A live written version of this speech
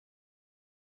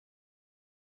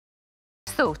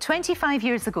So, 25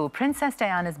 years ago, Princess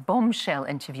Diana's bombshell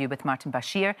interview with Martin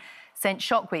Bashir sent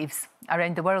shockwaves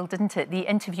around the world, didn't it? The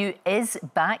interview is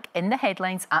back in the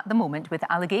headlines at the moment with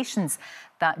allegations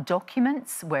that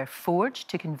documents were forged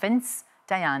to convince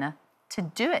Diana to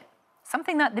do it,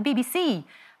 something that the BBC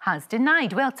has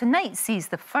denied. Well, tonight sees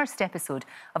the first episode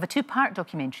of a two-part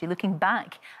documentary looking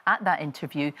back at that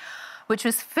interview, which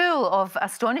was full of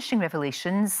astonishing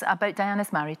revelations about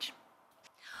Diana's marriage.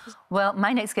 Well,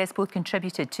 my next guests both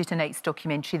contributed to tonight's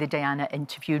documentary, The Diana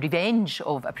Interview, Revenge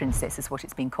of a Princess is what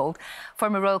it's been called.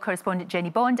 Former royal correspondent Jennie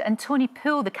Bond and Tony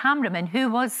Poole, the cameraman, who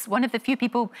was one of the few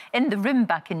people in the room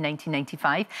back in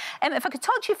 1995. If I could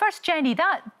talk to you first, Jennie,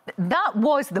 that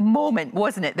was the moment,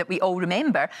 wasn't it, that we all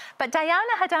remember? But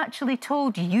Diana had actually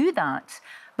told you that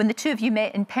when the two of you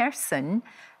met in person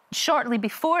shortly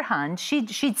beforehand.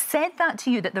 She'd said that to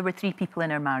you, that there were three people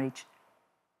in her marriage.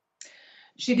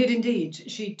 She did indeed.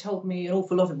 She told me an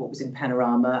awful lot of what was in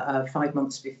Panorama 5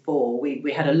 months before.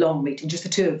 We had a long meeting, just the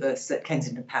two of us at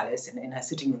Kensington Palace in her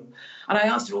sitting room. And I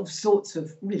asked her all sorts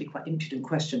of really quite impudent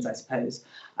questions, I suppose.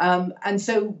 And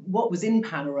so what was in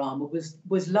Panorama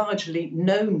was largely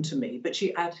known to me, but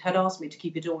she had asked me to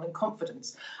keep it all in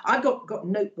confidence. I've got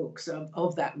notebooks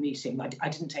of that meeting. I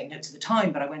didn't take notes at the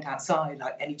time, but I went outside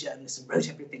like any journalist and wrote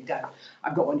everything down.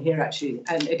 I've got one here, actually,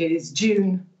 and it is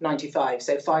June 95,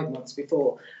 so 5 months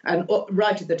before. And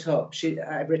right at the top,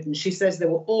 I've written, she says there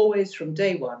were always, from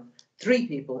day one, three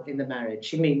people in the marriage.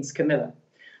 She means Camilla.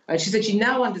 She said she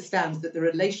now understands that the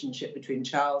relationship between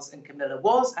Charles and Camilla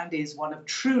was and is one of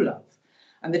true love,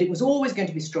 and that it was always going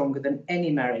to be stronger than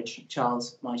any marriage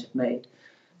Charles might have made.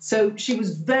 So she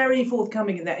was very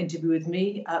forthcoming in that interview with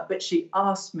me, but she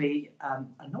asked me,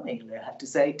 annoyingly, I have to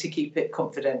say, to keep it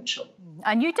confidential.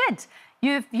 And you did.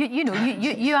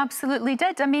 You absolutely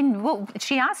did. I mean, well,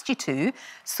 she asked you to,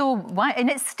 so why? And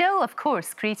it's still, of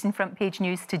course, creating front page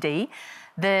news today.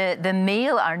 The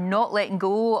Mail are not letting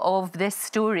go of this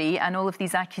story and all of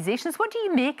these accusations. What do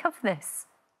you make of this?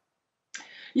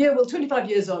 Yeah, well, 25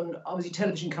 years on, obviously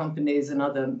television companies and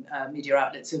other media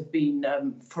outlets have been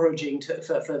foraging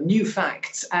for new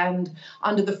facts. And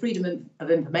under the Freedom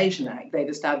of Information Act, they've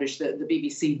established that the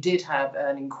BBC did have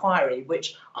an inquiry,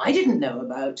 which I didn't know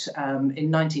about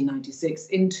in 1996,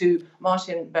 into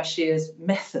Martin Bashir's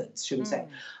methods, should we say.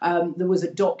 There was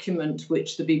a document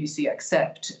which the BBC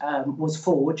accept was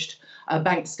forged, a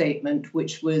bank statement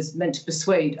which was meant to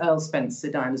persuade Earl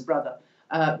Spencer, Diana's brother,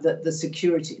 that the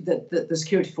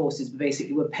security forces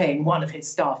basically were paying one of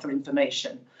his staff for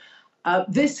information.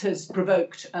 This has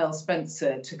provoked Earl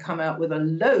Spencer to come out with a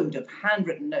load of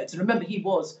handwritten notes. And remember, he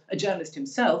was a journalist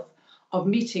himself, of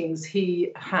meetings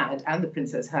he had and the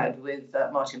Princess had with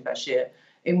Martin Bashir,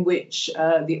 in which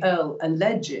the Earl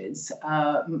alleges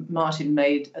Martin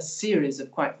made a series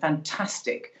of quite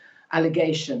fantastic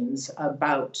allegations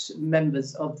about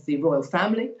members of the royal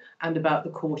family and about the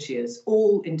courtiers,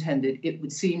 all intended, it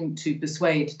would seem, to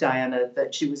persuade Diana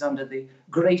that she was under the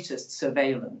greatest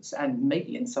surveillance and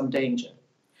maybe in some danger.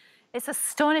 It's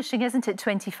astonishing, isn't it,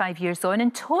 25 years on?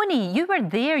 And Tony, you were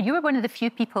there, you were one of the few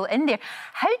people in there.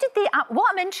 How did they, what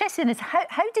I'm interested in is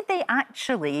how did they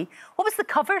actually, what was the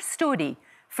cover story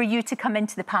for you to come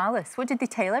into the palace? What did they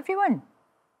tell everyone?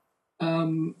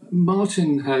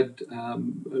 Martin had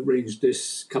arranged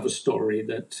this cover story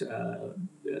that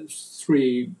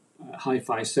three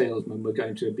hi-fi salesmen were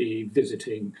going to be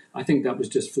visiting. I think that was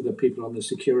just for the people on the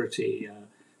security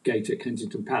gate at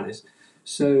Kensington Palace.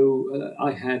 So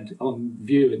I had on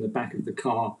view in the back of the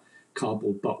car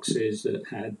cardboard boxes that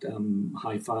had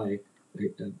hi-fi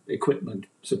equipment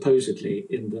supposedly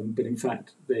in them, but in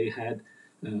fact they had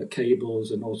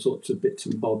cables and all sorts of bits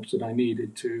and bobs that I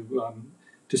needed to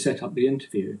set up the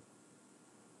interview.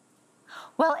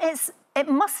 Well, it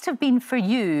must have been for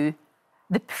you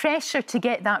the pressure to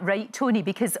get that right, Tony,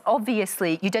 because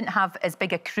obviously you didn't have as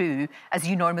big a crew as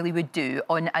you normally would do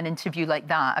on an interview like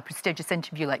that, a prestigious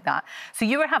interview like that. So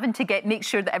you were having to make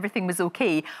sure that everything was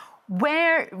okay.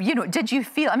 Where, did you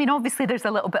feel, I mean, obviously there's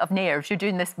a little bit of nerves, you're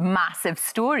doing this massive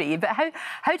story, but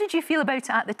how did you feel about it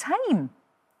at the time?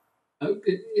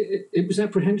 It was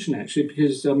apprehension, actually,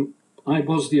 because I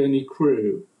was the only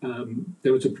crew.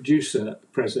 There was a producer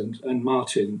present and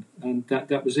Martin, and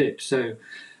that was it. So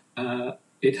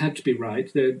it had to be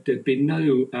right. There'd been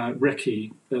no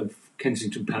recce of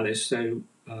Kensington Palace, so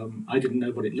I didn't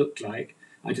know what it looked like.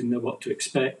 I didn't know what to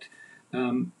expect.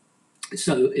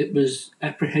 So it was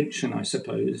apprehension, I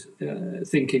suppose,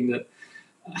 thinking that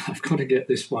I've got to get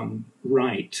this one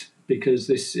right, because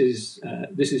this is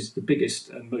the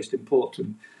biggest and most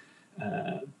important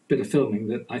bit of filming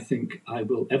that I think I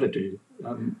will ever do.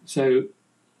 So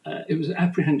it was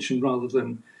apprehension rather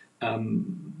than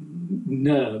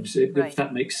nerves, if Right.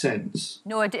 that makes sense.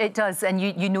 No, it does, and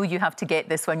you know you have to get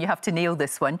this one, you have to nail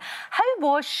this one. How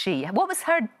was she? What was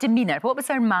her demeanour? What was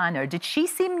her manner? Did she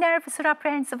seem nervous or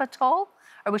apprehensive at all?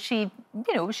 Or was she,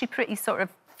 you know, was she pretty sort of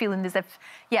feeling as if,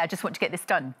 yeah, I just want to get this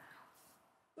done?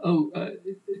 Oh,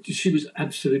 she was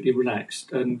absolutely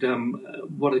relaxed. And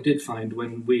what I did find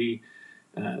when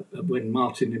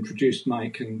Martin introduced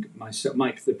Mike and myself,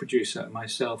 Mike the producer, and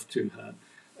myself to her,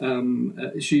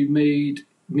 she made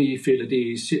me feel at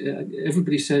ease.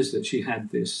 Everybody says that she had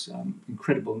this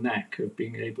incredible knack of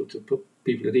being able to put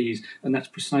people at ease, and that's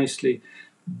precisely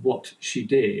what she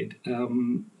did.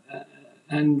 So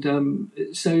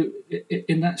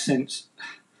in that sense,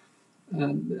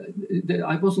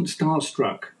 I wasn't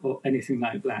starstruck or anything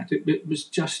like that. It was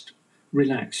just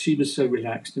relaxed. She was so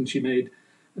relaxed, and she made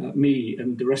me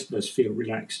and the rest of us feel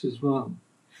relaxed as well.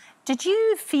 Did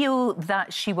you feel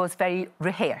that she was very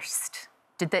rehearsed?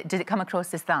 Did it come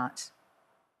across as that?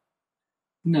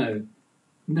 No,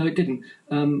 it didn't.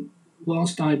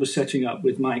 Whilst I was setting up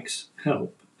with Mike's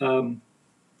help,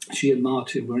 she and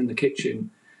Martin were in the kitchen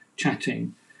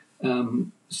chatting.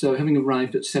 So having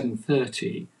arrived at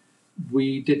 7:30,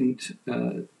 we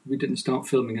didn't start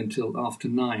filming until after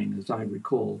 9, as I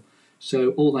recall.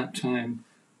 So all that time,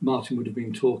 Martin would have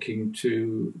been talking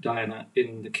to Diana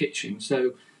in the kitchen.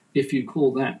 So if you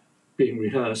call that being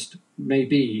rehearsed,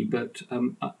 maybe, but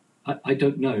I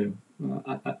don't know.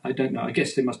 I don't know. I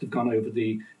guess they must have gone over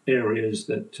the areas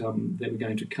that they were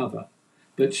going to cover.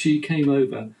 But she came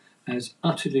over as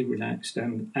utterly relaxed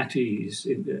and at ease.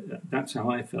 That's how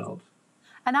I felt.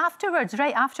 And afterwards,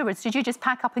 right afterwards, did you just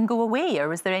pack up and go away? Or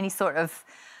was there any sort of,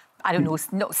 I don't know,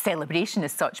 not celebration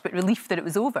as such, but relief that it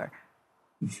was over?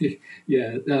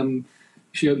 Yeah,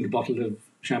 she opened a bottle of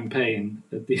champagne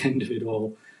at the end of it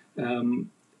all,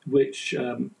 which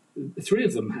 3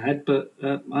 of them had, but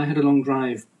I had a long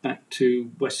drive back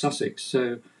to West Sussex,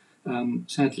 so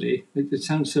sadly, it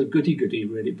sounds so goody-goody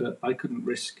really, but I couldn't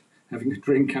risk having a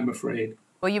drink, I'm afraid.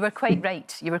 Well, you were quite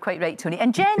right. You were quite right, Tony.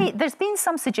 And Jennie, there's been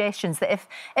some suggestions that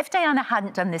if Diana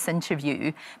hadn't done this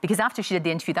interview, because after she did the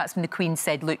interview, that's when the Queen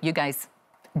said, look, you guys,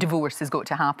 divorce has got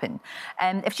to happen.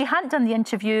 If she hadn't done the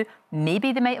interview,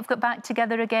 maybe they might have got back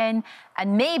together again.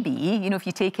 And maybe, you know, if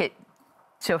you take it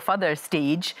to a further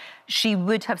stage, she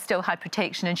would have still had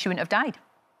protection and she wouldn't have died.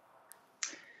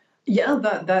 Yeah,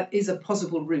 that is a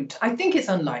possible route. I think it's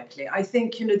unlikely. I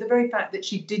think, you know, the very fact that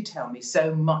she did tell me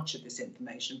so much of this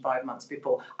information 5 months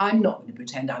before, I'm not going to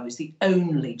pretend I was the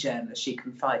only journalist she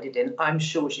confided in. I'm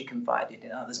sure she confided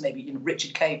in others, maybe, you know,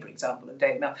 Richard Kay, for example, of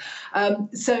Daily Mail.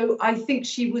 So I think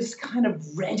she was kind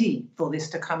of ready for this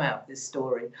to come out, this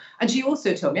story. And she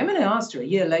also told me, I mean, I asked her a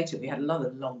year later, we had another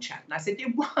long chat, and I said,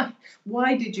 yeah,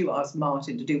 why did you ask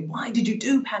Martin to do, why did you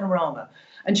do Panorama?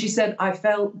 And she said, I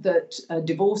felt that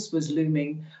divorce was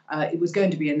looming, it was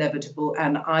going to be inevitable,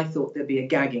 and I thought there'd be a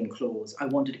gagging clause. I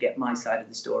wanted to get my side of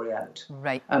the story out.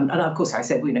 Right. And of course I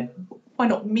said, well, you know, why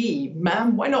not me,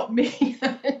 ma'am? Why not me?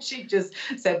 She just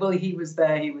said, well, he was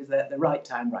there, at the right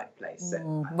time, right place.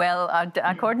 So. Well,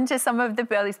 according to some of the,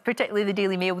 well, particularly the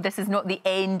Daily Mail, this is not the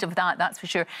end of that, that's for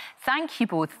sure. Thank you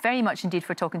both very much indeed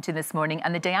for talking to me this morning.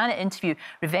 And the Diana interview,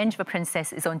 Revenge of a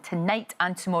Princess, is on tonight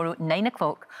and tomorrow, 9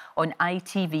 o'clock on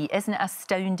ITV. Isn't it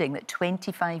astounding that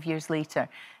 25 years later,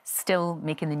 still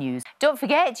making the news? Don't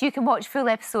forget, you can watch full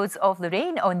episodes of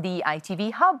Lorraine on the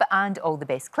ITV Hub and all the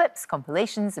best clips,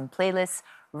 compilations and playlists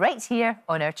right here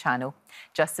on our channel.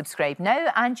 Just subscribe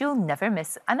now and you'll never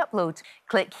miss an upload.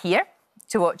 Click here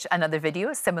to watch another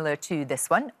video similar to this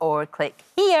one, or click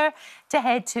here to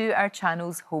head to our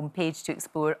channel's homepage to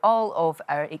explore all of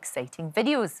our exciting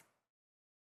videos.